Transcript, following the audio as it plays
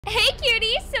Hey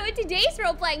cuties! So in today's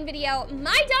role-playing video,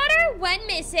 my daughter went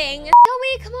missing.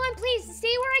 Zoe, come on, please,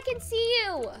 stay where I can see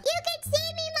you. You can see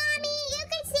me, Mommy! You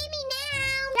can see me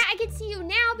now! Yeah, I can see you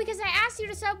now because I asked you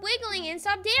to stop wiggling and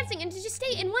stop dancing and to just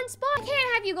stay in one spot. I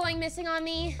can't have you going missing on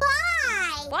me.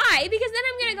 Why? Why? Because then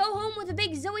I'm gonna go home with a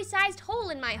big Zoe-sized hole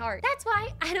in my heart. That's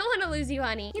why I don't want to lose you,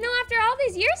 honey. You know, after all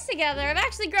these years together, I've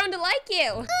actually grown to like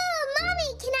you. Oh,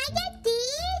 Mommy, can I get these?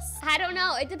 I don't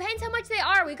know. It depends how much they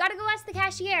are. We gotta go ask the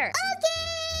cashier.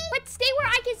 Okay! But stay where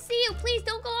I can see you. Please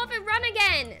don't go off and run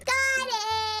again. Got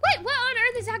it! Wait, what on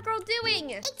earth is that girl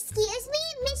doing? Excuse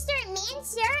me, Mr. Man,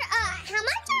 sir, how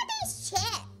much are these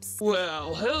chips?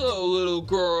 Well, hello, little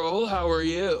girl. How are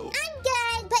you? I'm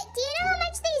good, but do you know how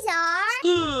much these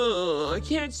are? I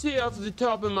can't say off the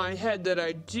top of my head that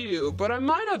I do, but I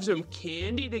might have some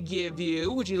candy to give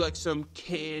you. Would you like some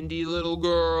candy, little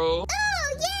girl?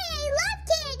 Oh, yay! I love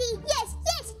candy! Yes,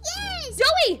 yes, yes!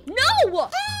 Zoe, no!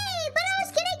 Hey, but I was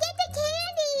gonna get the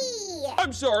candy!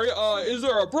 I'm sorry, is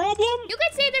there a problem? You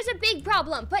could say there's a big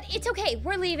problem, but it's okay.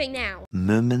 We're leaving now.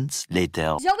 Moments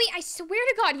later. Zoe, I swear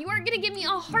to God, you aren't gonna give me a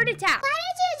heart attack. Why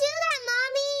did you do that,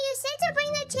 Mommy? You said to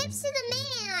bring the chips to the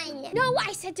man. No,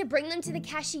 I said to bring them to the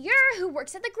cashier who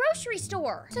works at the grocery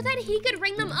store so that he could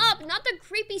ring them up, not the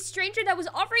creepy stranger that was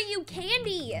offering you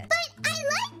candy. But I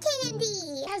like candy.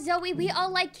 Yeah, Zoe, we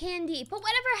all like candy, but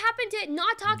whatever happened to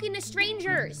not talking to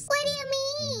strangers? What do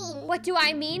you mean? What do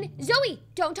I mean? Zoe,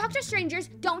 don't talk to strangers,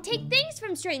 don't take things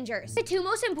from strangers. The two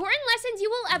most important lessons you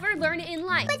will ever learn in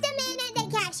life. But the man at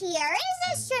the cashier is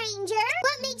a stranger.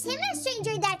 What makes him a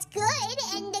stranger that's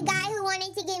good and the guy who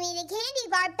wanted to give me the candy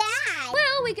bar bad?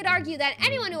 Well, we could argue that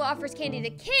anyone who offers candy to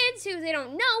kids who they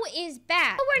don't know is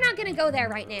bad. But we're not gonna go there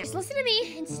right now. Just listen to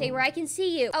me and stay where I can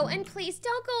see you. Oh, and please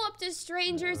don't go up to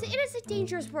strangers. It is a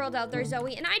dangerous world out there,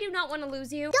 Zoe, and I do not want to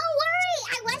lose you. Don't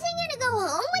worry, I wasn't gonna go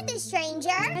home with the stranger.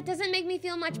 That doesn't make me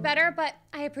feel much better, but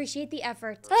I appreciate the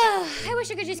effort. I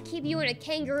wish I could just keep you in a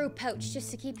kangaroo pouch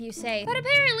just to keep you safe. But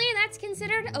apparently that's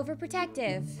considered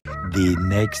overprotective. The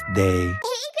next day. Hey,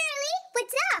 girlie,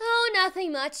 what's up? Oh,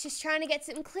 nothing much. Just trying to get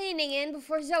some cleaning in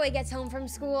before Zoe gets home from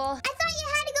school. I thought you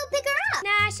had to go pick her up.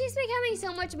 Nah, she's becoming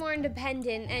so much more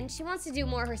independent and she wants to do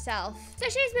more herself. So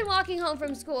she's been walking home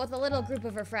from school with a little group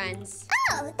of her friends.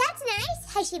 Oh, that's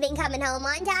nice. Has she been coming home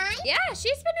on time? Yeah,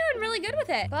 she's been doing really good with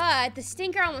it. But the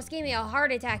stinker almost gave me a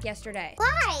heart attack yesterday.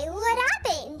 Why? What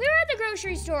happened? We were at the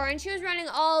grocery store and she was running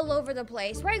all over the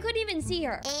place where I couldn't even see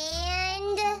her.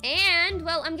 And,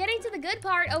 well, I'm getting to the good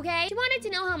part, okay? She wanted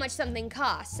to know how much something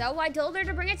cost, so I told her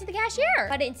to bring it to the cashier.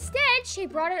 But instead, she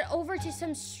brought it over to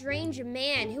some strange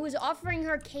man who was offering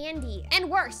her candy. And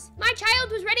worse, my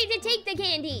child was ready to take the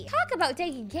candy. Talk about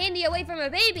taking candy away from a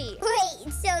baby.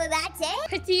 Wait, so that's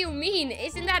it? What do you mean?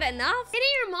 Isn't that enough? Didn't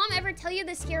your mom ever tell you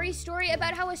the scary story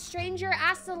about how a stranger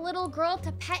asked a little girl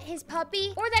to pet his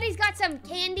puppy? Or that he's got some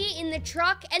candy in the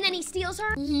truck and then he steals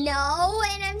her? No,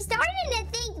 and I'm starting to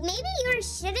think maybe you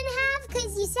shouldn't have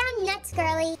because you sound nuts,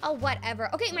 girlie. Oh,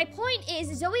 whatever. Okay, my point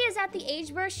is Zoe is at the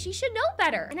age where she should know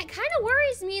better. And it kind of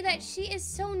worries me that she is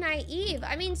so naive.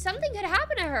 I mean, something could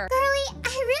happen to her. Girlie,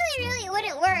 I really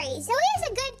wouldn't worry. Zoe is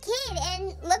a good kid, and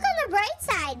look on the bright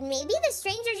side. Maybe the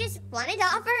stranger just wanted to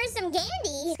offer her some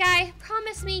candy. Sky,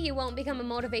 promise me you won't become a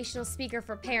motivational speaker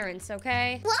for parents,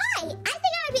 okay? Why? I think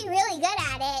I would be really good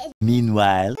at it.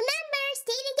 Meanwhile. Remember,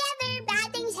 stay together.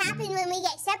 Bad things happen when we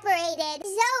get separated.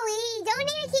 Zoe, don't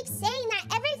need to keep saying that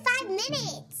every 5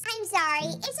 minutes. I'm sorry.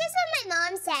 It's just what my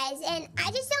mom says, and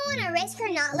I just don't want to risk her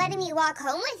not letting me walk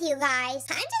home with you guys.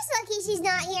 I'm just lucky she's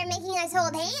not here making us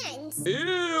hold hands. Ew,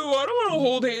 I don't want to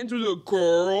hold hands with a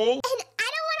girl. And I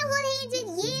don't want to hold hands with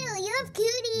you. You have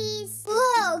cooties.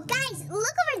 Whoa, guys,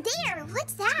 look over there.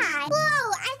 What's that?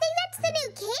 Whoa, I think that's the new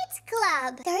kids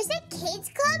club. There's a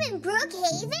kids club in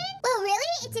Brookhaven? Well,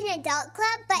 really, it's an adult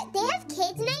club, but they have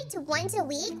kids nights once a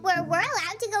week where we're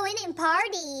allowed to go in and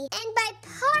party. And by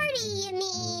party, you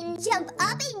mean jump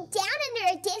up and down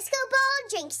under a disco ball,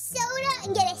 drink soda,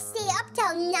 and get to stay up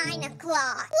till 9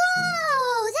 o'clock.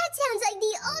 Whoa, that sounds like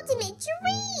the ultimate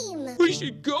dream. We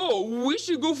should go. We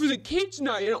should go for the kids'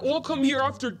 night and all come here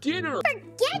after dinner.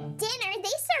 Forget dinner,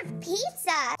 they serve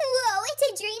pizza. Whoa,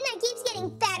 it's a dream that keeps getting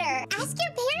better. Ask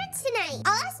your parents tonight.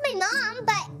 I'll ask my mom,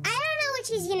 but I don't know what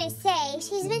she's gonna say.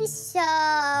 She's been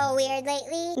so weird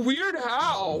lately. Weird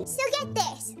how? So get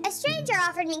this. A stranger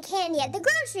offered me candy at the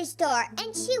grocery store,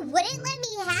 and she wouldn't let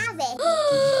me have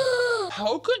it.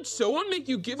 How could someone make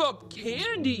you give up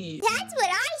candy? That's what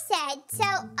I said, so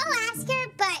I'll ask her,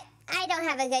 but I don't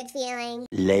have a good feeling.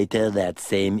 Later that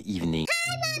same evening.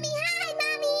 Hi, Mommy! Hi,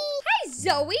 Mommy! Hi,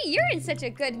 Zoe, you're in such a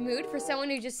good mood for someone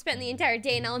who just spent the entire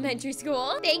day in elementary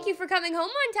school. Thank you for coming home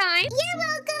on time. You're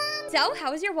welcome! So,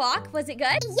 how was your walk? Was it good?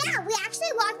 Yeah, we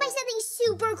actually walked by something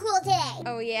super cool today.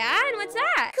 Oh yeah? And what's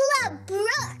that? Club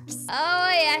Brooks. Oh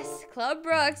yes, Club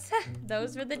Brooks.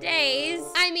 Those were the days.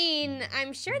 I mean,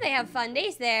 I'm sure they have fun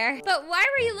days there. But why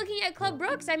were you looking at Club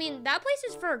Brooks? I mean, that place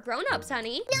is for grown-ups,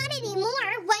 honey. Not anymore.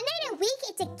 One night a week,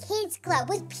 it's a kids club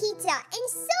with pizza and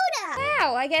soda.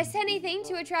 Wow, I guess anything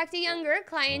to attract a younger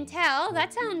clientele.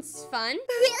 That sounds fun.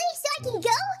 Really? So I can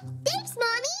go? Thanks, Mommy.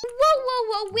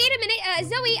 Whoa, wait a minute.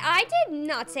 Zoe, I did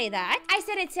not say that. I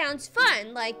said it sounds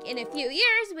fun. Like, in a few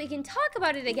years, we can talk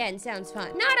about it again sounds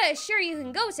fun. Not a sure you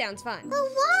can go sounds fun. But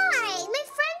why? My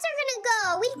friends are gonna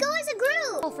go. We go as a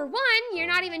group. Well, for one, you're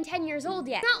not even 10 years old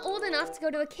yet. Not old enough to go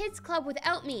to a kids club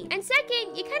without me. And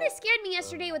second, you kind of scared me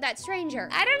yesterday with that stranger.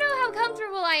 I don't know how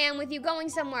comfortable I am with you going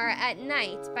somewhere at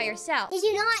night by yourself. Did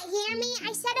you not hear me?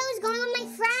 I said I was going with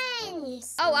my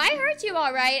friends. Oh, I heard you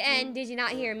all right. And did you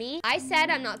not hear me? I said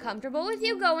I'm not comfortable with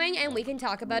you going and we can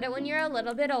talk about it when you're a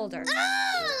little bit older.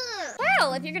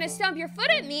 Well, if you're gonna stomp your foot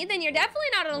at me, then you're definitely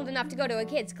not old enough to go to a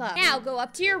kids club. Now, go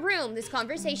up to your room. This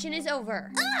conversation is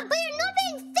over. But you're not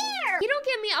being fair. You don't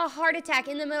give me a heart attack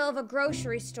in the middle of a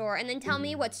grocery store and then tell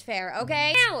me what's fair,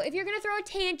 okay? Now, if you're gonna throw a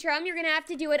tantrum, you're gonna have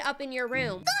to do it up in your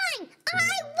room. Fine, I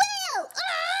will.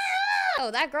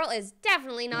 Oh, that girl is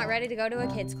definitely not ready to go to a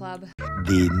kids club.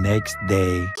 The next day.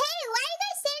 Hey, why are you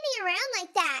guys standing around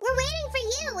like that? We're waiting for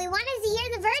you. We wanted to hear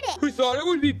the verdict. We thought it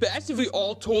would be best if we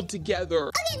all told together.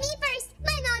 Okay, me first.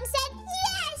 My mom said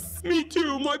yes. Me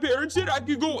too. My parents said I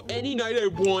could go any night I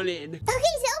wanted. Okay,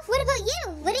 so what about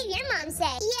you? What did your mom say?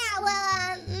 Yeah,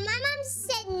 well, my mom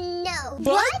said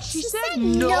no. What? She said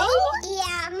no?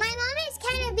 Yeah, my mom is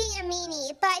kind of being a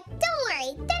meanie, but don't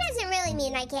worry. That doesn't really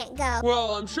mean I can't go.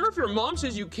 Well, I'm sure if your mom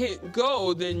says you can't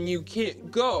go, then you can't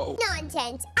go.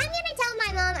 Nonsense. I'm gonna tell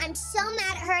my mom I'm so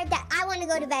mad at her that I want to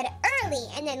go to bed early,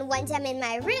 and then once I'm in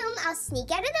my room, I'll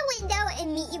sneak out of the window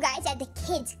and meet you guys at the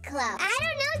kids club. I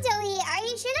don't know, Zoe. Are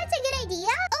you sure that's a good idea?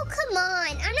 Oh, come on.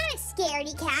 I'm not a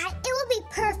scaredy cat. It will be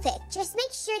perfect. Just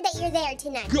make sure that you're there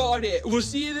tonight. Got it. We'll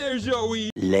see you there, Zoe.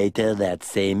 Later that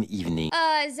same evening.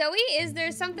 Zoe, is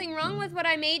there something wrong with what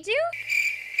I made you?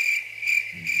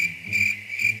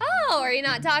 Oh, are you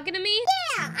not talking to me?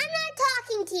 Yeah, I'm not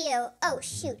talking to you. Oh,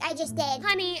 shoot. I just did.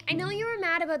 Honey, I know you were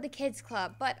mad about the kids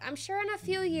club, but I'm sure in a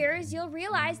few years you'll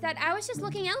realize that I was just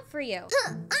looking out for you.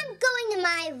 I'm going to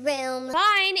my room.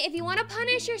 Fine, if you want to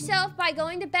punish yourself by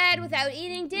going to bed without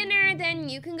eating dinner, then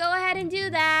you can go ahead and do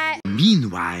that.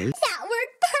 Meanwhile. That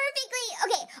worked perfectly.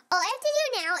 Okay, all I have to do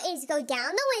now is go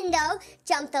down the window,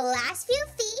 jump the last few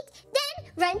feet, then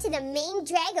run to the main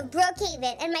drag of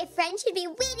Brookhaven, and my friend should be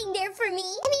waiting there for me.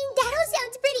 I mean, that all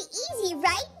sounds pretty easy,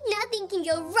 right? Nothing can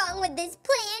go wrong with this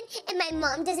plan, and my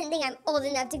mom doesn't think I'm old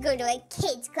enough to go to a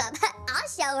kids club. I'll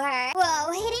show her.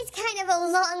 Whoa, it is kind of a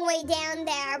long way down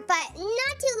there, but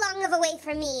not too long of a way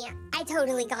for me. I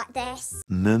totally got this.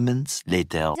 Moments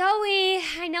later. Zoe,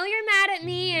 I know you're mad at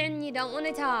me and you don't want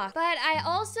to talk, but I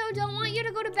also don't want you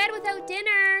to go to bed without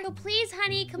dinner. So please,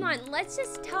 honey, come on, let's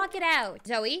just talk it out.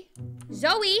 Zoe?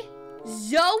 Zoe?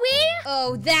 Zoe?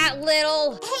 Oh, that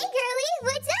little... Hey, girlie,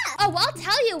 what's up? Oh, I'll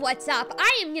tell you what's up.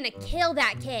 I am gonna kill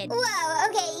that kid. Whoa,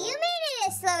 okay, you made it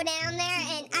a slow down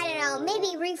there, and I don't know,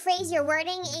 maybe rephrase your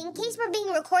wording in case we're being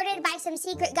recorded by some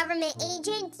secret government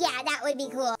agent. Yeah, that would be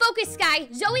cool. Focus, Sky.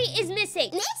 Zoe is missing.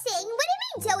 Missing? What do you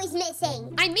mean Zoe's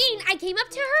missing? I mean, I came up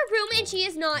to her room and she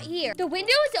is not here. The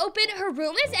window is open, her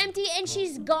room is empty, and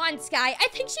she's gone, Sky. I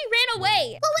think she ran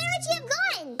away. Well, where would she have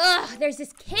gone? Ugh, there's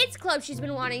this kids club she's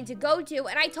been wanting to go to,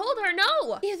 and I told her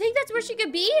no. You think that's where she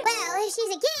could be? Well, if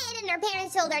she's a kid and her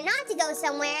parents told her not to go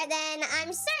somewhere, then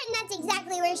I'm certain that's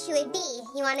exactly where she would be.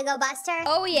 You want to go bust her?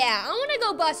 Oh yeah, I want to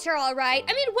go bust her, all right.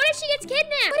 I mean, what if she gets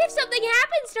kidnapped? What if something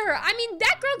happens to her? I mean,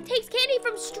 that girl takes candy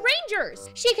from strangers.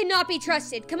 She cannot be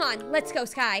trusted. Come on, let's go,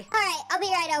 Sky. All right, I'll be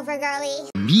right over, girlie.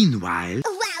 Meanwhile.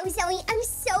 Wow, Zoe, I'm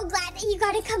so glad that you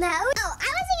got to come out. Oh, I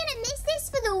wasn't gonna miss this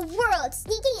for the world.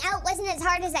 Sneaking out wasn't as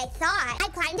hard as I thought. I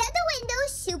climbed out the window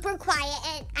super quiet,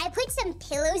 and I put some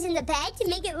pillows in the bed to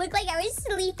make it look like I was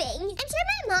sleeping. I'm sure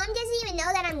my mom doesn't even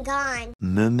know that I'm gone.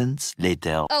 Moments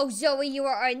later. Oh, Zoe, you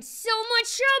are in so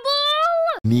much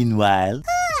trouble. Meanwhile.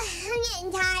 I'm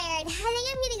getting tired. I think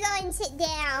I'm gonna go and sit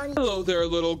down. Hello there,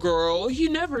 little girl. You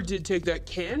never did take that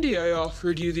candy I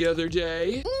offered you the other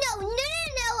day. No.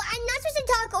 I'm not supposed to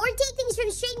talk or take things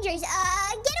from strangers.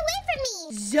 Get away from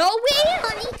me. Zoe?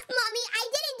 Mommy, I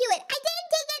didn't do it. I didn't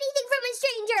take anything from a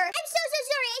stranger. I'm so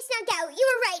sorry I snuck out. You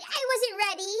were right. I wasn't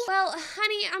ready. Well,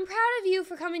 honey, I'm proud of you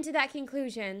for coming to that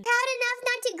conclusion. Proud enough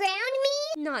not to ground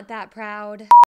me? Not that proud.